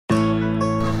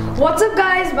What's up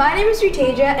guys, my name is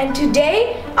Riteja and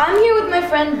today I'm here with my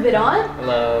friend Vidant.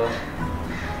 Hello.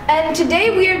 And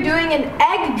today we are doing an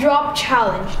egg drop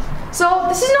challenge. So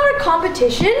this is not a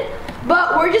competition,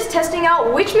 but we're just testing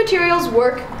out which materials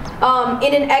work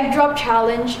in an egg drop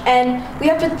challenge, and we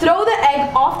have to throw the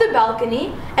egg off the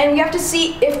balcony and we have to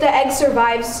see if the egg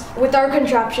survives with our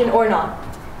contraption or not.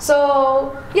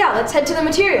 So yeah, let's head to the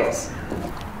materials.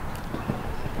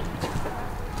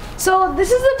 So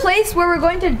this is the place where we're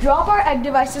going to drop our egg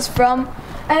devices from,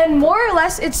 and more or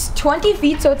less it's 20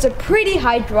 feet, so it's a pretty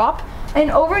high drop.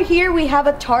 And over here we have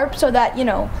a tarp so that, you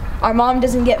know, our mom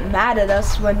doesn't get mad at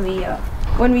us when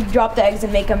we drop the eggs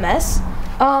and make a mess.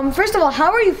 First of all,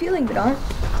 how are you feeling, Vidant?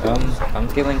 I'm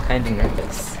feeling kind of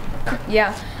nervous.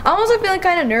 Yeah, I'm also feeling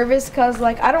kind of nervous because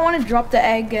like I don't want to drop the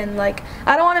egg and like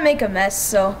I don't want to make a mess.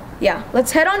 So yeah,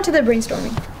 let's head on to the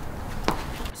brainstorming.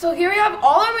 So here we have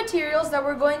all our materials that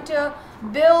we're going to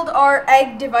build our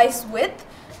egg device with,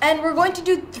 and we're going to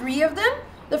do 3 of them.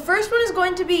 The first one is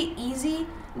going to be easy,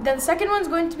 then the second one is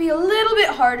going to be a little bit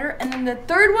harder, and then the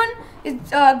third one is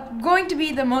going to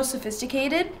be the most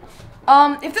sophisticated.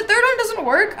 If the third one doesn't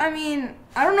work, I mean,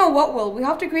 I don't know what will. We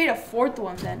have to create a 4th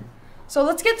one then. So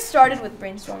let's get started with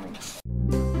brainstorming.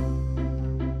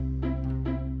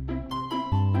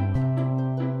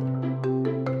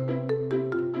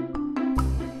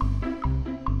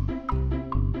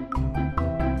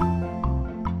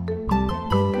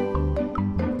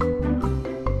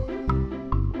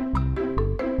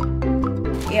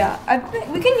 Yeah, I think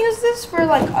we can use this for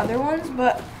like other ones,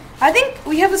 but I think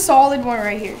we have a solid one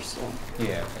right here. So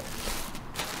Yeah.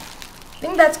 I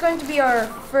think that's going to be our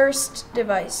first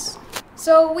device.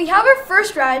 So we have our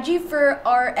first strategy for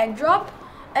our egg drop,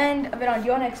 and Vidant, do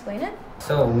you want to explain it?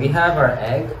 So we have our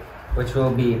egg, which will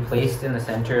be placed in the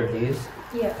center of these.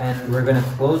 Yeah. And we're going to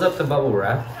close up the bubble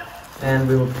wrap, and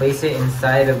we will place it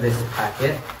inside of this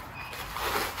packet,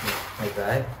 like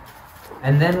that.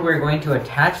 And then we're going to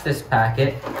attach this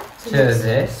packet to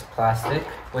this plastic,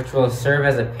 which will serve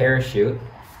as a parachute.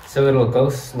 So it'll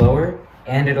go slower,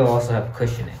 and it'll also have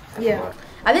cushioning. Yeah.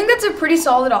 I think that's a pretty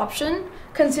solid option,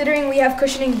 considering we have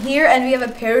cushioning here and we have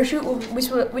a parachute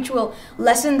which will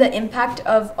lessen the impact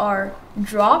of our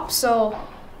drop. So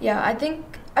yeah, I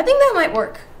think that might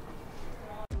work.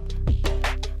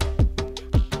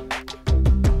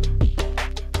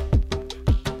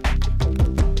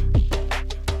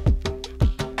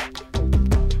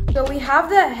 So we have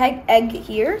the egg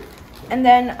here, and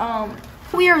then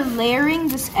we are layering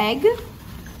this egg.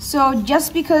 So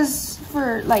just because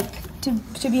for like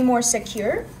to be more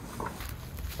secure.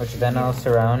 Which then I'll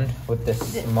surround with this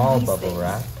small these bubble things.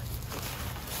 wrap.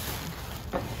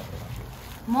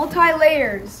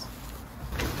 Multi-layers.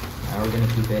 Now we're going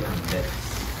to keep it on this.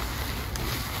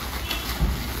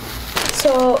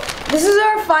 So this is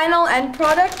our final end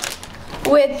product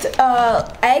with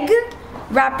egg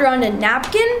wrapped around a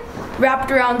napkin,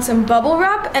 wrapped around some bubble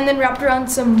wrap, and then wrapped around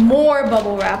some more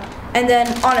bubble wrap, and then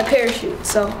on a parachute.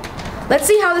 So let's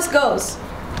see how this goes.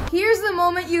 Here's the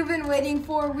moment you've been waiting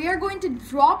for. We are going to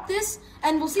drop this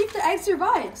and we'll see if the egg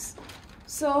survives.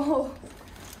 So,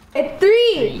 at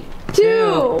 3,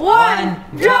 2, 1,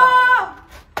 drop!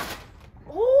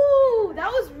 Oh, that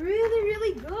was really,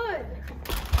 really good.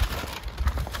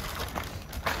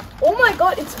 Oh my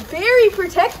god, it's very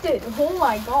protected. Oh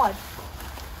my god.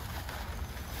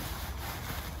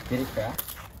 Did it crack?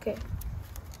 Okay.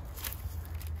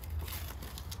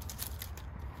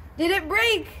 Did it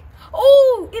break?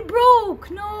 Oh, it broke.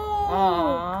 No.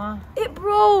 Aww. It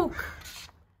broke.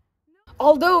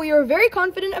 Although we were very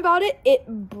confident about it, it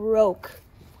broke.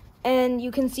 And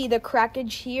you can see the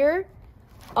crackage here.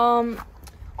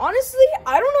 Honestly,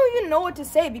 I don't even know what to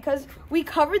say because we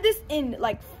covered this in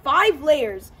like 5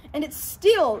 layers and it's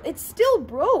still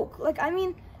broke. Like, I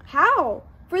mean, how?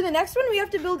 For the next one, we have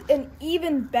to build an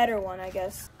even better one, I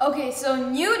guess. Okay, so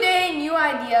new day, new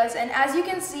ideas, and as you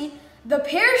can see, the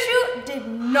parachute did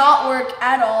not work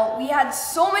at all. We had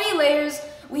so many layers,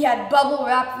 we had bubble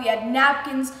wrap, we had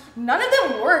napkins, none of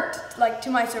them worked, like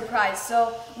to my surprise.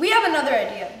 So we have another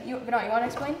idea. Vidant, you want to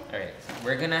explain? Alright,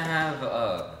 we're going to have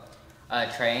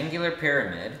a triangular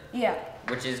pyramid. Yeah.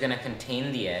 Which is going to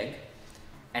contain the egg.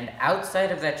 And outside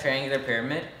of that triangular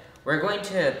pyramid, we're going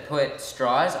to put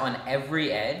straws on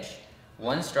every edge,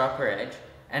 1 straw per edge,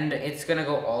 and it's going to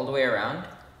go all the way around.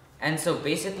 And so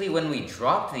basically when we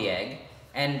drop the egg,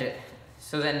 and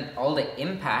so then all the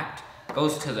impact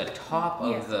goes to the top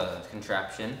of the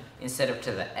contraption instead of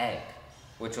to the egg,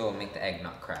 which will make the egg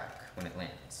not crack when it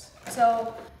lands.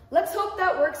 So let's hope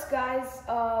that works, guys.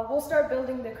 We'll start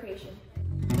building the creation.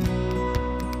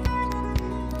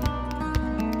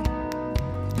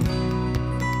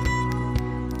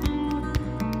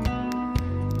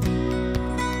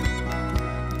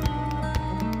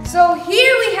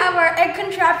 have our egg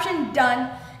contraption done.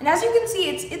 And as you can see,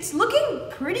 it's looking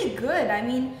pretty good. I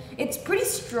mean, it's pretty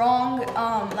strong,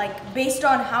 like based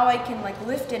on how I can like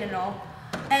lift it and all.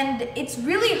 And it's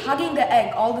really hugging the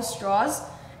egg, all the straws.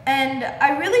 And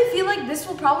I really feel like this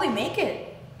will probably make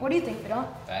it. What do you think, Vedant?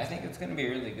 I think it's gonna be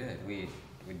really good. We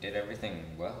did everything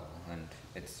well, and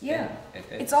it's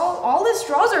it's all the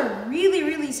straws are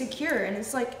really secure, and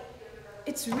it's like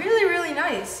it's really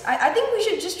nice. I think we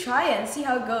should just try it and see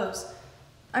how it goes.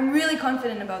 I'm really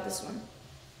confident about this one.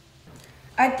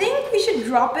 I think we should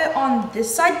drop it on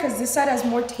this side because this side has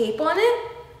more tape on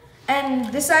it.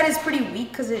 And this side is pretty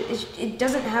weak because it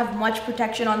doesn't have much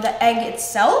protection on the egg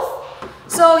itself.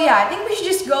 So yeah, I think we should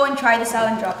just go and try this out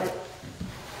and drop it.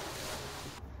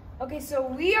 Okay, so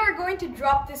we are going to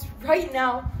drop this right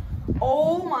now.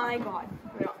 Oh my god.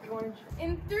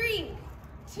 In 3,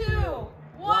 2,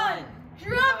 1,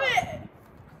 drop it!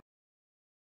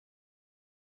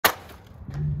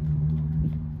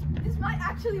 This might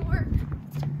actually work.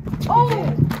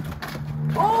 Oh!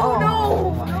 Oh no!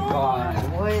 Oh my god,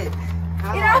 what?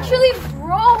 How? It actually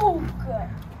broke!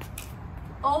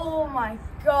 Oh my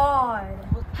god.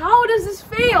 How does this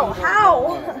fail?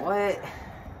 How? What?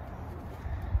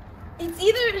 It's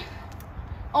either...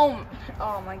 Oh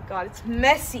my god, it's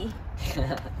messy.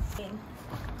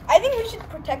 I think we should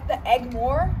protect the egg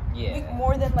more. Yeah.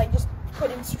 More than like just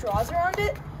putting straws around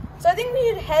it. So I think we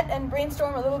should head and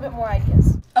brainstorm a little bit more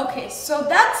ideas. Okay, so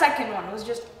that second one was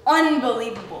just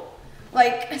unbelievable.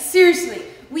 Like, seriously,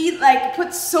 we like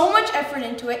put so much effort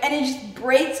into it and it just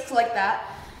breaks like that.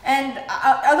 And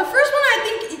the first one, I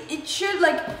think it should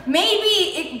like,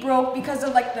 maybe it broke because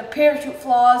of like the parachute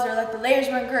flaws or like the layers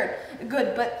weren't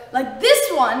good. But like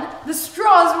this one, the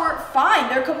straws were fine.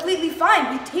 They're completely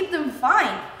fine. We taped them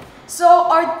fine. So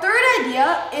our third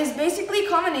idea is basically a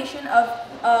combination of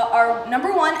our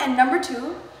number 1 and number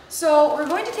 2. So we're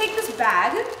going to take this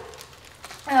bag.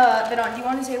 Vedant, do you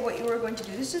want to say what you were going to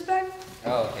do to this bag?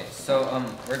 Oh, okay. So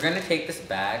we're going to take this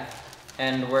bag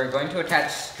and we're going to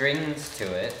attach strings to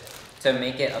it to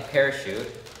make it a parachute.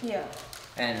 Yeah.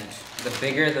 And the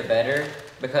bigger the better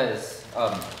because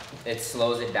it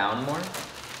slows it down more.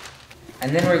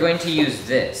 And then we're going to use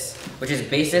this, which is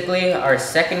basically our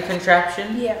second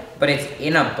contraption, yeah, but it's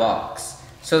in a box.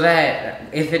 So that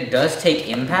if it does take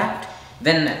impact,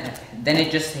 then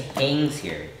it just hangs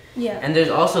here. Yeah. And there's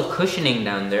also cushioning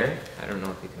down there. I don't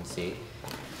know if you can see.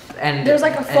 And there's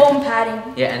like a foam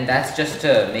padding. Yeah, and that's just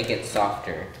to make it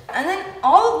softer. And then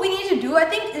all we need to do, I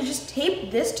think, is just tape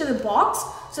this to the box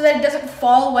so that it doesn't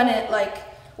fall when it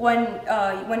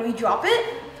when we drop it.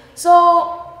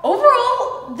 So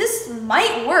overall, this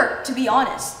might work. To be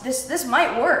honest, this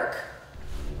might work.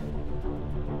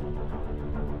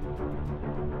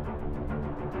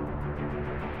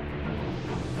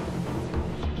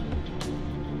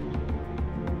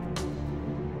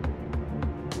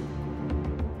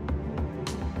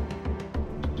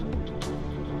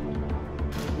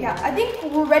 Yeah, I think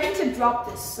we're ready to drop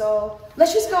this, so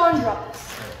let's just go and drop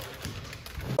this.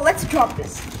 Let's drop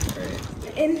this.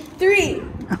 Right. In 3,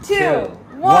 2,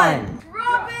 1.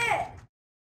 Drop it!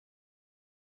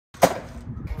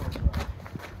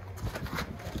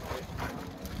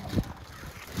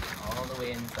 All the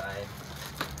way inside.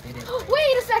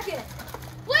 Wait a second!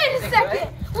 Wait a second!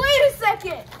 Wait a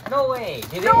second! No way!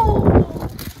 Did No!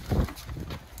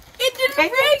 It didn't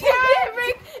break! It didn't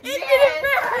break! It didn't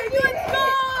break! Let's go!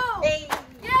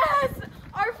 Yes!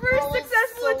 Our first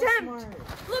successful attempt!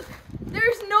 Smart. Look,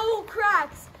 there's no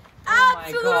cracks!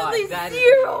 Absolutely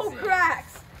zero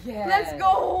cracks! Yes. Let's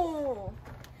go!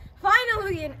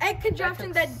 Finally, an egg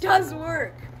contraption that does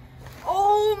work!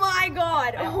 Oh my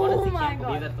god! Oh my god!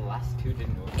 Believe that the last two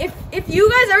didn't work. If you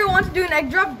guys ever want to do an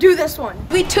egg drop, do this one.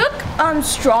 We took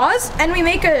straws and we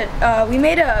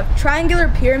made a triangular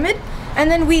pyramid, and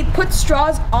then we put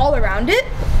straws all around it,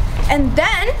 and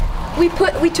then we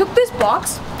took this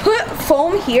box, put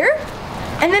foam here,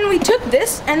 and then we took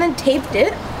this and then taped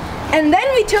it, and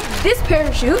then we took this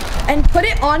parachute and put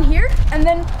it on here, and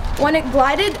then when it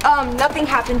glided, nothing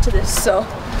happened to this. So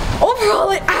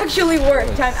overall, it actually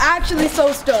worked. I'm actually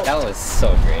so stoked. That was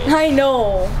so great. I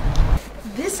know.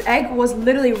 This egg was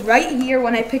literally right here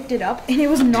when I picked it up, and it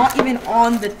was not even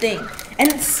on the thing. And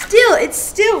it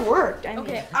still worked. I mean.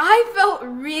 Okay, I felt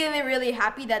really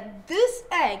happy that this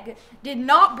egg did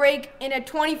not break in a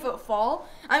 20-foot fall.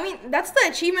 I mean, that's the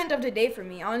achievement of the day for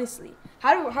me, honestly.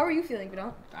 How are you feeling,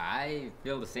 Vedant? I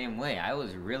feel the same way. I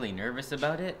was really nervous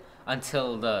about it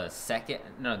until the second.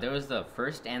 No, there was the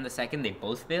first and the second. They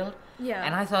both failed. Yeah.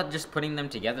 And I thought just putting them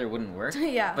together wouldn't work.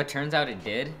 Yeah. But turns out it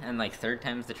did, and like third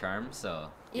time's the charm.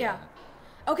 So. Yeah.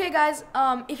 Okay, guys.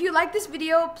 If you like this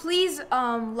video, please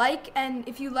like, and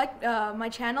if you like my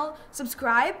channel,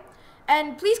 subscribe,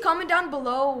 and please comment down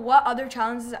below what other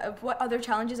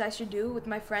challenges I should do with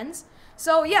my friends.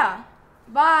 So yeah,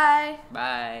 bye.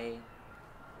 Bye.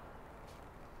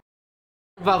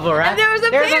 Bubble wrap. And there was a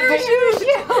parachute.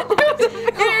 There was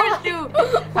a parachute.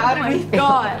 How did Oh my we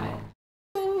god.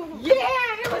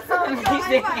 Yeah, it was so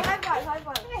amazing. High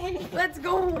five. Let's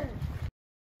go.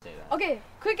 Say that. Okay,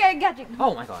 quick egg catching.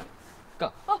 Oh my god.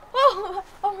 Go. Oh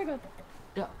my god.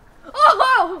 Go.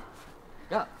 Oh,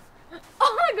 Go.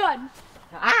 oh my god.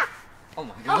 Ah! Oh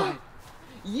my god.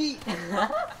 Yeet.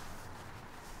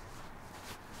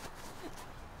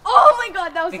 Oh my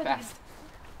god, that was Be so fast.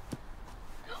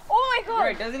 Oh my god. Bro,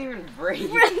 it doesn't even break. This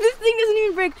thing doesn't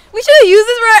even break. We should have used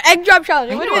this for our egg drop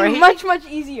challenge. It I would know, have been right? much, much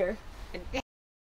easier.